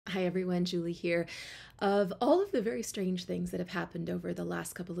Hi everyone, Julie here. Of all of the very strange things that have happened over the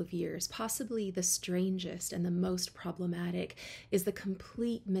last couple of years, possibly the strangest and the most problematic is the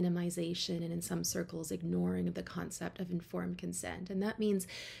complete minimization and in some circles ignoring of the concept of informed consent. And that means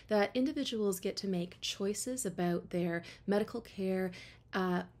that individuals get to make choices about their medical care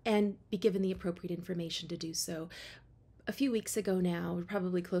and be given the appropriate information to do so. A few weeks ago now,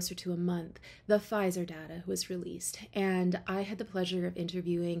 probably closer to a month, the Pfizer data was released, and I had the pleasure of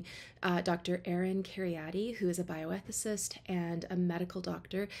interviewing Dr. Kheriaty, who is a bioethicist and a medical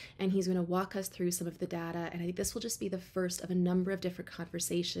doctor, and he's going to walk us through some of the data, and I think this will just be the first of a number of different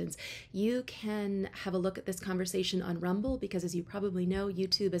conversations. You can have a look at this conversation on Rumble, because as you probably know,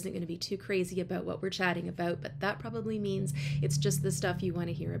 YouTube isn't going to be too crazy about what we're chatting about, but that probably means it's just the stuff you want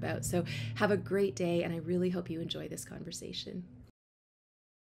to hear about. So have a great day, and I really hope you enjoy this conversation.